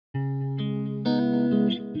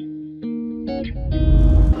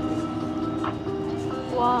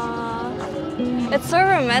Wow. It's so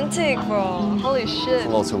romantic, bro. Holy shit. A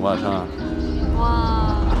little too much, huh?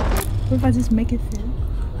 Wow. What if I just make it fit?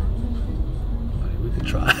 We could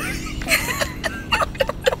try.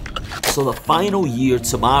 So the final year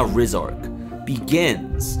to my Riz arc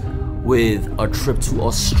begins with a trip to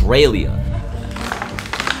Australia.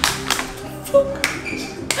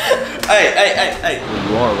 Hey.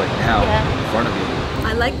 You are like now in front of you.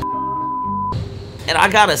 I like. And I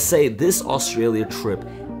gotta say, this Australia trip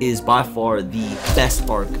is by far the best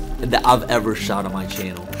arc that I've ever shot on my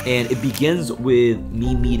channel. And it begins with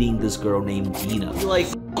me meeting this girl named Dina. Like,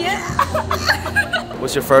 Yeah.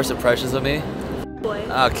 What's your first impressions of me? Boy.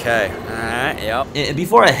 Okay. Alright, yep. and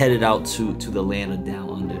before I headed out to the land of Down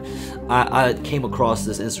Under, I came across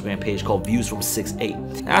this Instagram page called Views from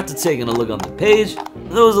 6'8". After taking a look on the page,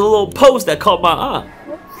 there was a little post that caught my eye.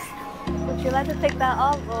 Would you like to take that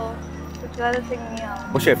off or would you like to take me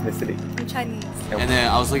off? What's your ethnicity? I'm Chinese. And then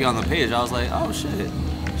I was looking on the page, I was like, oh shit,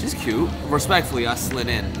 she's cute. Respectfully, I slid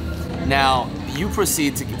in. Now, you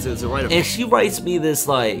proceed to write a... And she writes me this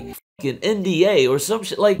like fucking NDA or some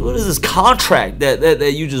shit. Like, what is this contract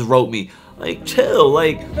that you just wrote me? Like, chill,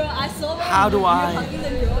 like... Bro, I saw that. How do I... Hugging the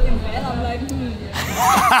girl in bed. I'm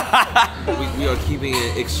like, we are keeping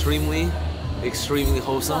it extremely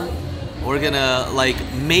wholesome. We're gonna like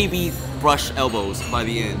maybe brush elbows by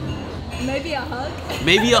the end. maybe a hug.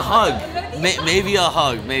 Maybe a hug. Maybe a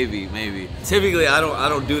hug. Maybe. Typically, I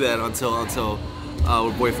don't do that until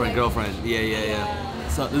we're boyfriend girlfriend. Yeah.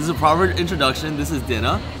 So this is a proper introduction. This is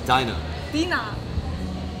Dina. Dina.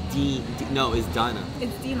 No, it's Dina.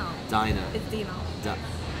 It's Dina. Dina. It's Dina.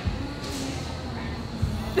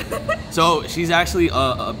 So she's actually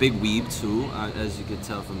a big weeb too, as you can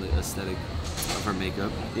tell from the aesthetic of her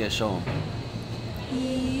makeup. Yeah, show them.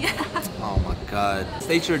 Yeah. Oh my God.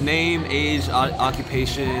 State your name, age,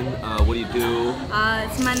 occupation, what do you do?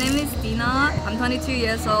 So my name is Dina. I'm 22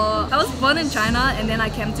 years old. I was born in China and then I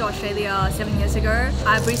came to Australia 7 years ago.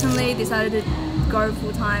 I've recently decided to go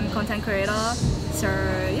full-time content creator. So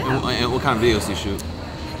yeah. And what kind of videos do you shoot?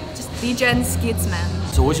 Just DJ and skits,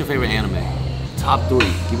 man. So what's your favorite anime? Top 3.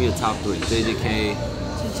 Give me a top 3. JJK.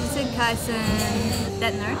 Jujutsu Kaisen.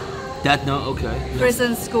 Death Note. Death Note, okay.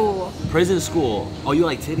 Prison School. Prison School. Oh, you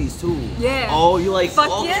like titties too? Yeah. Oh, you like... Fuck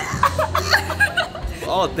oh. yeah.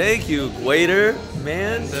 Oh, thank you, waiter,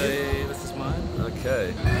 man. Hey, this is mine.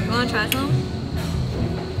 Okay. You wanna try some?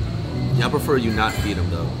 Yeah, I prefer you not feed him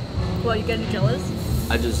though. What, you getting jealous?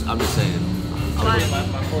 I'm just saying. Why?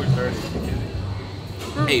 My floor is dirty.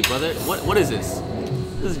 Hey, brother, what is this?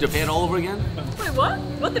 This is Japan all over again? Wait, what?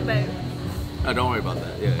 What the babe? Oh, don't worry about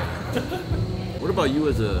that. Yeah. What about you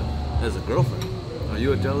as a girlfriend? Are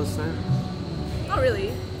you a jealous type? Not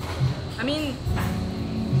really. I mean,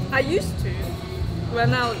 I used to.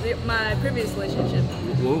 When I was in my previous relationship.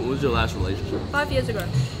 What was your last relationship? 5 years ago.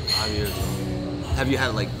 5 years ago. Have you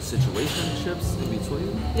had like situationships in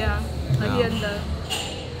between? Yeah. Like No. here and there.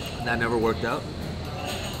 That never worked out?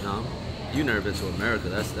 No? You never been to America,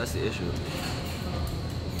 that's the issue.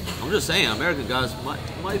 I'm just saying, American guys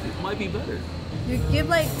might be better. You give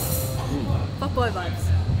like fuckboy vibes.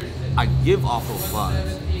 I give off those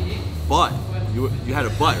vibes. But you had a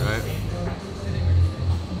butt, right?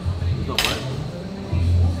 There's no butt?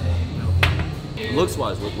 Looks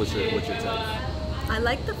wise, what's your type? I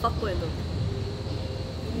like the fuckboy look.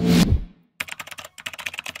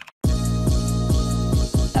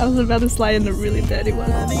 I was about to slide in a really dirty one.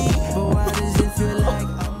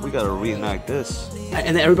 We gotta reenact this.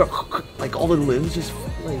 And then everybody, like all the limbs just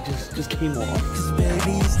came off.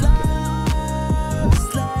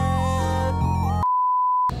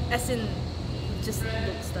 As in, just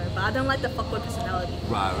looks though. But I don't like the fuckboy personality.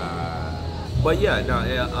 Right. But yeah, no,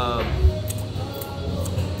 yeah,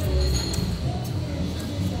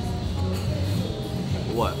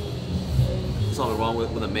 what? Something wrong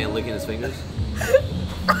with a man licking his fingers?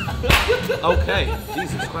 Okay,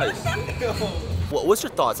 Jesus Christ. What's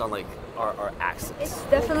your thoughts on like our accents? It's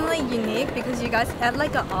definitely unique because you guys add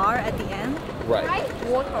like an R at the end. Right.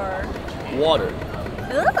 Water. Water.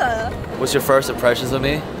 Ugh. What's your first impressions of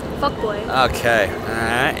me? Fuckboy. Okay.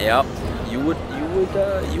 Alright, yep. You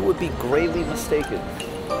would be greatly mistaken.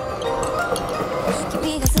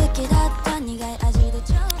 This is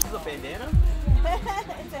a bandana?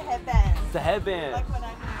 It's a headband. It's a headband. Like when I...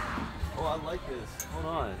 Oh, I like this. Hold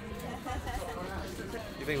on.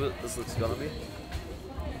 You think this looks good on me?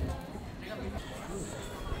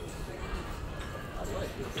 I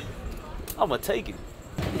like this. I'm gonna take it.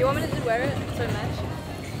 Do you want me to just wear it so much?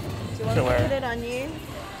 Do you want me to put it on you?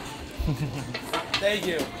 Thank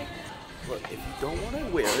you. Look, if you don't want to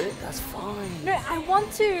wear it, that's fine. No, I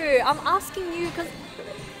want to. I'm asking you because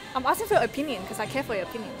I'm asking for your opinion because I care for your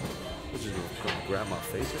opinion. What you gonna grab my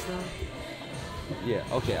face just now? Yeah.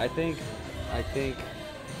 Okay. I think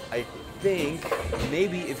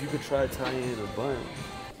maybe if you could try tying in a bun.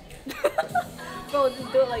 Bro,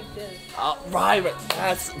 just do it like this. Right.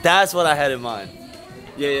 That's what I had in mind.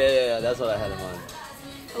 Yeah. That's what I had in mind.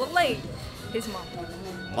 I look like his mom.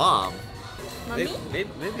 Mom. Mommy?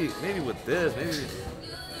 Maybe with this, maybe.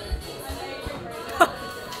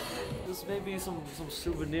 Just maybe some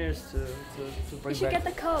souvenirs to bring You should back. get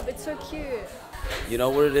the cup. It's so cute. You know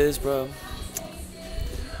what it is, bro?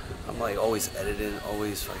 I'm like always editing,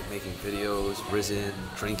 always like making videos, risen,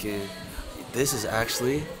 drinking. This is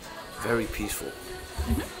actually very peaceful.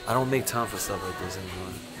 Mm-hmm. I don't make time for stuff like this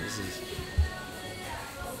anymore.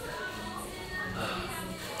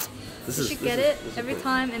 You should get it every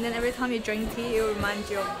time, and then every time you drink tea, it will remind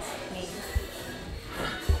you of me.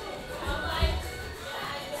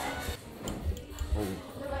 Oh,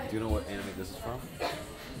 do you know what anime this is from?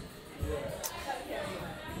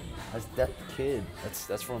 That's that kid.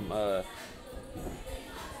 That's from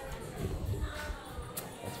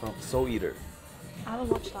Soul Eater. I haven't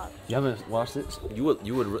watched that. You haven't watched it? You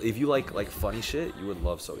would if you like funny shit, you would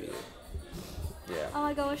love Soul Eater. Yeah. Oh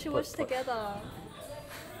my god, we should watch together.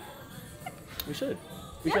 We should.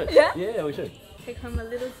 We should. Yeah? Yeah, we should. Take home a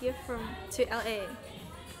little gift to LA.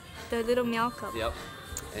 The little meow cup. Yep.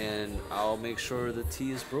 And I'll make sure the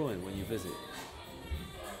tea is brewing when you visit.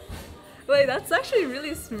 Wait, that's actually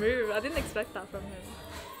really smooth. I didn't expect that from him.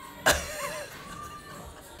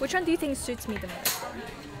 Which one do you think suits me the most?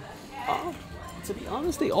 To be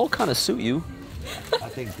honest, they all kind of suit you. I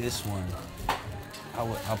think this one.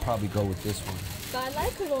 I'll probably go with this one. I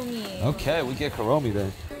like Kuromi. Okay, we get Kuromi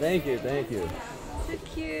then. Thank you. So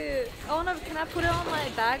cute. Oh no, can I put it on my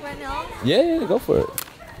bag right now? Yeah, go for it.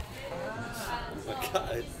 Oh my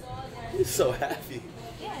god, you're so happy.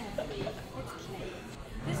 Yeah. It's cute.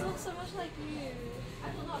 This looks so much like you.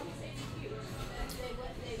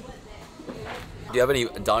 Do you have any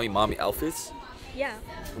Donnie Mommy outfits? Yeah.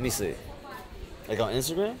 Let me see. Like on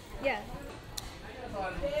Instagram? Yeah.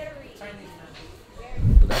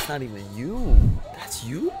 But that's not even you. That's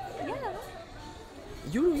you? Yeah.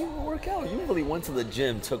 You don't even work out. You really went to the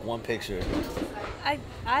gym, took one picture. I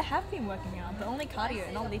have been working out, but only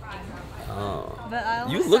cardio, not lifting. Oh. But I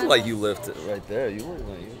You look like you lifted right there. You look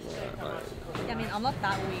like you. I mean, I'm not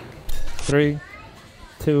that weak. 3,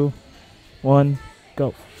 2, 1,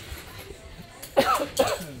 go.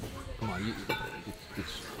 Come on, you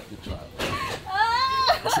try.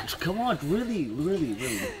 Come on, really.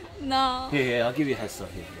 No. Here, I'll give you a head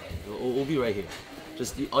start here. We'll be right here.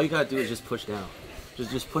 Just all you gotta do is just push down.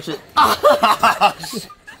 Just push it.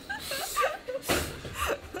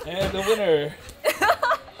 And the winner.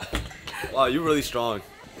 Wow, you're really strong.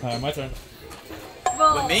 My turn.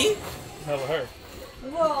 Whoa. With me? No, with her.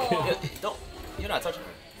 Whoa. Don't. You're not touching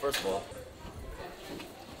her. First of all.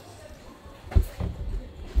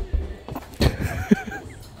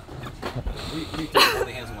 What do you think about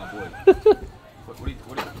the hands of my boy? What do you?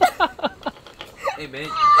 Hey man,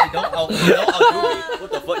 don't outdo me.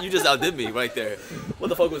 What the fuck? You just outdid me right there. What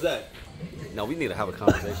the fuck was that? No, we need to have a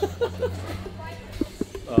conversation.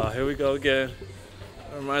 Here we go again.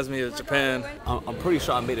 It reminds me of Japan. I'm pretty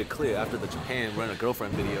sure I made it clear after the Japan rent a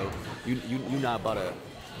girlfriend video. You not about to.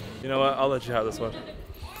 You know what? I'll let you have this one.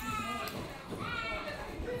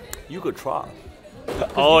 You could try.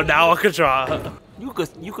 Oh, now I could try. You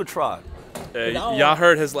could try. Hey, y'all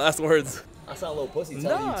heard his last words. I sound a little pussy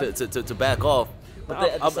telling you to back off. But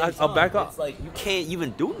at the same I'll time, back off. It's like you can't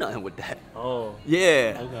even do nothing with that. Oh.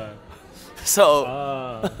 Yeah. Okay. So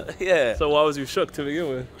yeah. So why was you shook to begin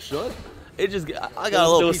with? Shook? It just I got a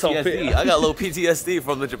little was so PTSD. big. I got a little PTSD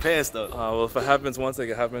from the Japan stuff. Well, if it happens once, it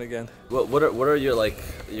can happen again. What are your like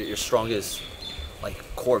your strongest like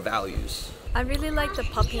core values? I really like the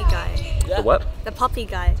puppy guy. The what? The puppy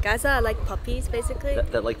guy. Guys that are like puppies, basically.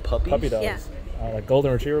 That like puppies? Puppy dogs. Yeah. Like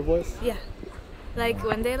golden retriever boys. Yeah. Like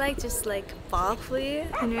when they like just like bark for you,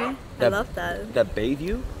 you know? I love that. That bathe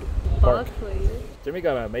you? Bark for you. Jimmy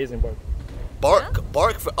got an amazing bark.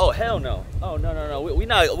 Bark for, oh hell no. Oh no. We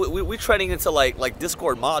not we treading into like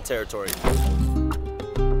Discord mod territory.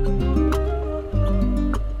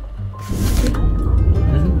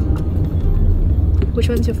 Which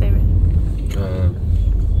one's your favorite?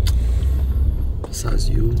 Besides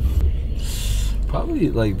you, probably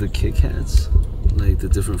like the Kit Kats, like the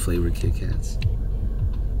different flavored Kit Kats.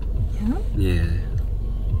 Yeah.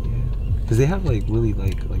 Cause they have like really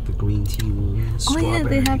like the green tea one. Oh yeah,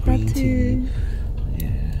 they have that too.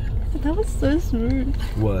 Yeah. That was so smooth.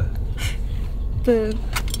 What? The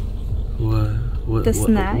What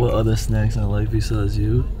snack? What other snacks I like besides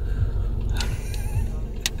you?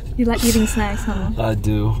 You like eating snacks, huh? I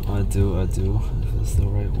do. If it's the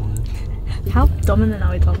right one. How dominant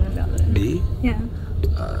are we talking about then? Me? Yeah.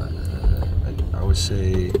 I would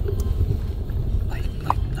say like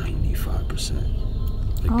 95%.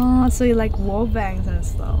 Oh, so you like wall bangs and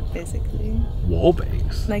stuff, basically. Wall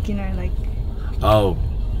bangs. Like, you know, like... Oh,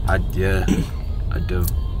 I do.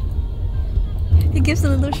 It gives a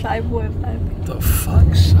little shy boy vibe. The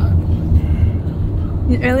fuck, shot?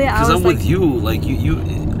 Earlier I was Because I'm like... with you, like you.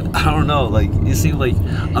 I don't know, like it seems like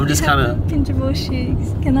I'm just kind of. Pinchable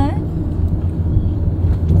cheeks. Can I?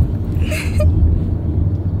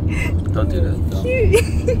 Don't do that. Don't.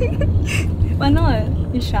 Cute. Why not?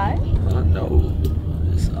 You shy? No.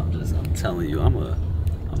 I'm telling you, I'm a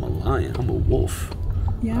lion. I'm a wolf.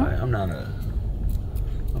 Yeah. I'm not a.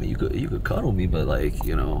 I mean, you could cuddle me, but like,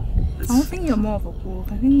 you know. I don't think you're more of a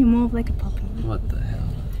wolf. I think you're more of like a puppy. What the hell?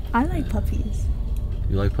 I like puppies.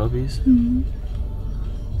 You like puppies? Mm-hmm.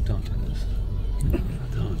 Don't do this.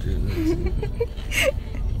 Don't do this.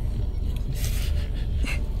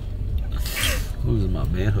 Who's my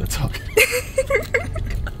manhood talking?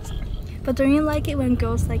 But don't you like it when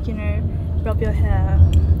girls like, you know, rub your hair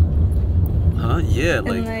Huh? Yeah,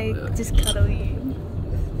 and like just cuddle you?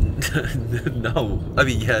 No, I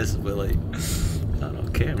mean yes, but like not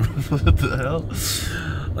on camera. What the hell?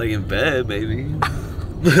 Like in bed, maybe.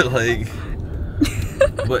 But like,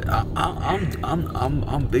 but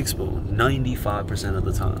I'm big spoon 95% of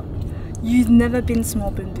the time. You've never been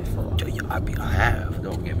small spoon before. Yeah, I have.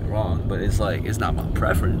 Don't get me wrong, but it's like it's not my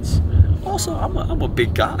preference. Also, I'm a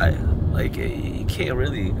big guy. Like you can't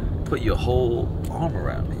really put your whole arm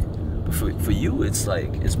around me. But for you, it's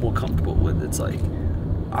like it's more comfortable when it's like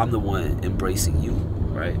I'm the one embracing you,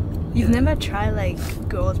 right? You've never tried like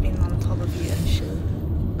girls being on top of you and shit.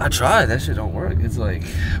 I tried. That shit don't work. It's like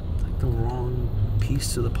the wrong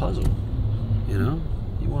piece to the puzzle. You know,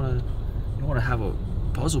 you wanna have a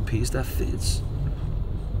puzzle piece that fits,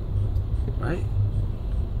 right?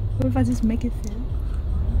 What if I just make it fit?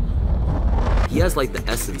 He has like the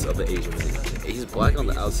essence of the Asian man. He's black on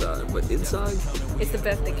the outside, but inside, It's the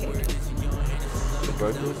birthday cake. the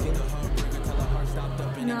birthday cake.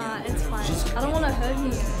 Nah, it's fine. I don't want to hurt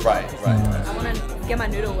him. Right. I want to get my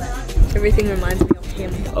noodle wet. Everything reminds me of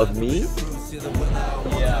him. Of me?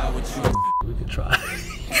 We could try.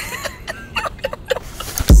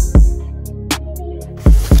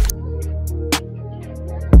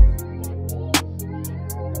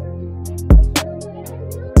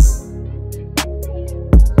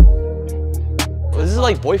 This is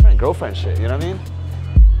like boyfriend girlfriend shit. You know what I mean?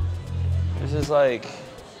 This is like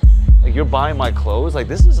you're buying my clothes. Like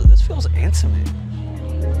this feels intimate.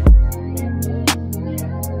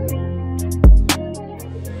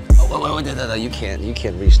 Oh, wait, no, you can't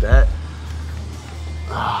reach that.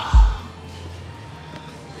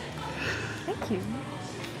 Thank you.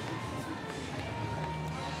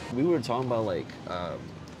 We were talking about like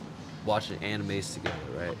watching animes together,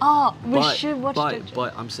 right? Oh, we should watch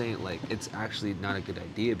But I'm saying like it's actually not a good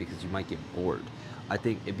idea because you might get bored. I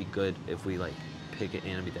think it'd be good if we like pick an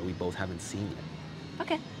anime that we both haven't seen yet.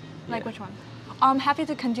 Okay. Like Yeah. which one? I'm happy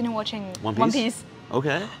to continue watching One Piece?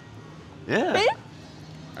 Okay. Yeah. Really?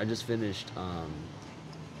 I just finished.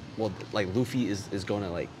 Well, like Luffy is going to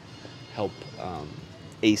like help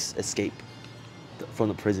Ace escape from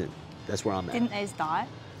the prison. That's where I'm at. Didn't Ace die?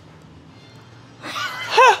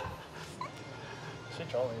 She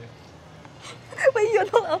trolling you. Wait, you're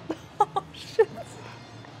not up. Oh, shit.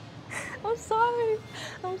 I'm sorry.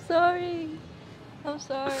 I'm sorry. I'm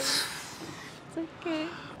sorry. It's okay.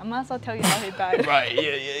 I might as well tell you how he died. Right,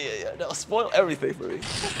 yeah. No, spoil everything for me.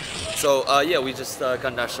 So, yeah, we just got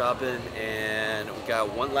done shopping, and we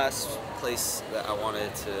got one last place that I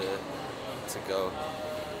wanted to go.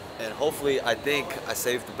 And hopefully, I think I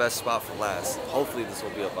saved the best spot for last. Hopefully, this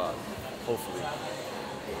will be a vibe. Hopefully.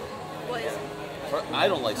 What is it? I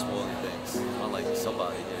don't like spoiling things. Unlike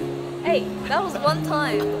somebody here. Hey, that was one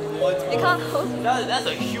time. You can't hold That's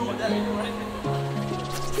a huge...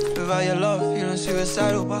 About your love, feeling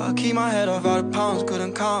suicidal, but I keep my head off all the pounds,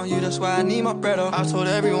 couldn't count you, that's why I need my bread up. I told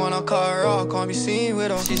everyone I'll call her out, can't be seen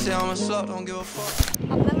with her. She said I'm a slut, don't give a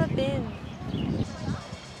fuck. I've never been.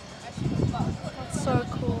 That's so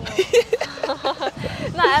cool.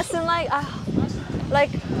 No, as in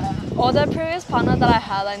like all the previous partner that I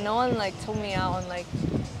had, like no one like took me out on like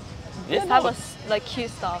this type of like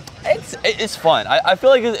cute stuff. It's fun. I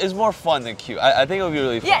feel like it's more fun than cute. I think it would be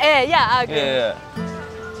really fun. Yeah, I agree. Yeah.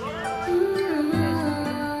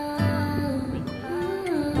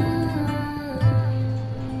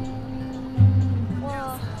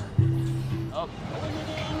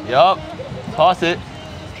 Yup. Toss it.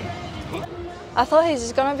 I thought he's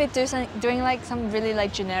just gonna be doing like some really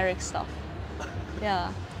like generic stuff.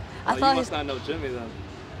 Yeah. I thought you must not know Jimmy then.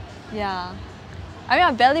 Yeah. I mean,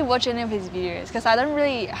 I barely watch any of his videos because I don't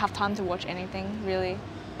really have time to watch anything really,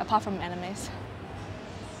 apart from animes.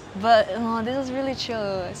 But oh, this is really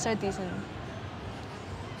chill. It's so decent.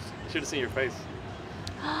 Should have seen your face.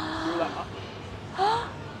 You were like,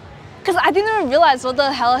 Because I didn't even realize what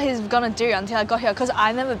the hell he's gonna do until I got here. Because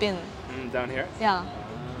I've never been. down here? Yeah.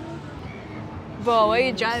 Bro, where are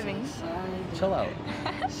you driving? Chill out.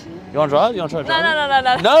 You wanna drive? You wanna try to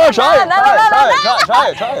drive? No. No, try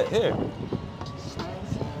it. Try it. Here.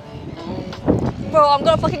 Bro, I'm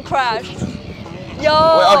gonna fucking crash. Yo.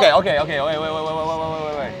 Wait, okay. Wait.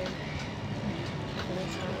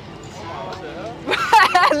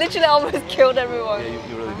 I literally almost killed everyone. Yeah,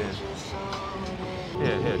 you really did.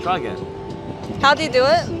 Here, try again. How do you do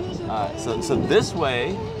it? Alright, so this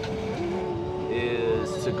way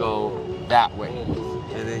is to go that way.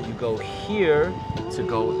 And then you go here to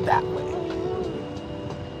go that way.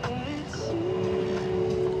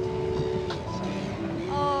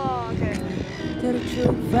 Oh, okay.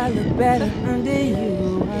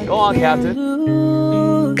 Go on, Captain.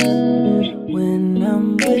 When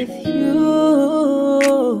I'm with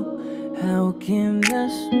you, how can I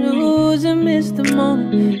snooze and miss the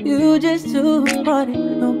moment? You just do party,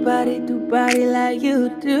 nobody do body like you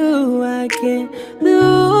do. I can't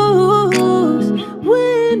lose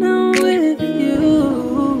when I'm with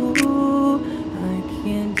you. I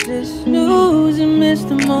can't just snooze and miss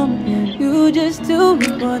the moment. You just do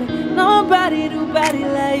party, nobody do body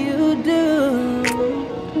like you do.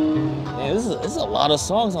 Man, this is a lot of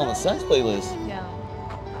songs on the sex playlist. Yeah.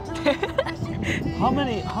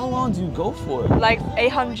 How long do you go for? Like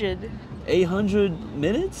 800. 800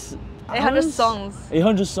 minutes? 800 Hours? songs.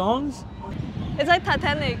 800 songs? It's like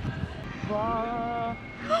Titanic.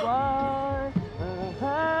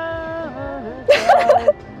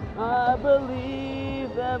 I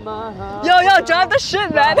believe that my heart Yo, drive the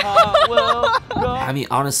shit, man. I mean,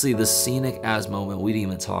 honestly, the scenic as moment, we didn't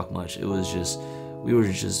even talk much. It was just, we were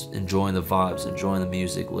just enjoying the vibes, enjoying the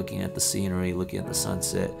music, looking at the scenery, looking at the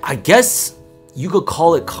sunset. I guess you could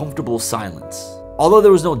call it comfortable silence. Although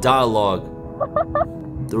there was no dialogue,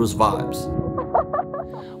 there was vibes.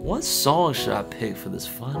 What song should I pick for this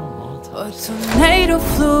final montage? A tornado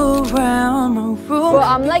flew around my room. Bro,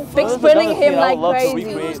 I'm like big sprinting him like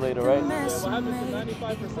crazy. Later, right?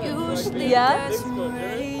 Yeah?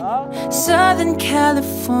 Southern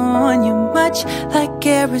California, much like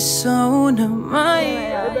Arizona. My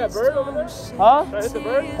Huh? Hit the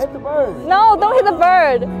bird? Hit the bird. No, don't hit the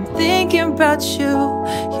bird. thinking about you,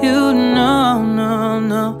 you know,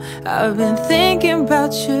 no. I've been thinking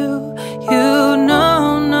about you, you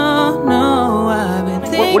know, no. I've been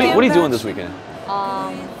thinking. What are you doing this weekend?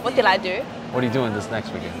 What did I do? What are you doing this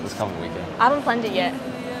next weekend? This coming weekend? I haven't planned it yet.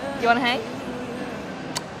 You wanna hang?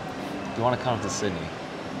 Do you want to come to Sydney?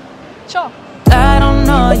 Sure. I don't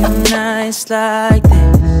know you nice like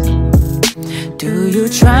this. Do you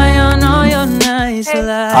try on all your nice Hey.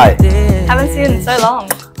 like Hi. this? Haven't seen you in so long.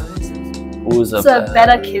 Who's up? So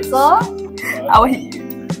better kisser. I will hit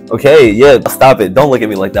you. Okay, yeah, stop it. Don't look at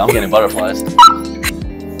me like that. I'm getting butterflies. Are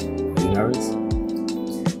you nervous?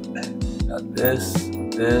 Got this.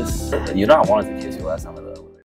 You know I wanted to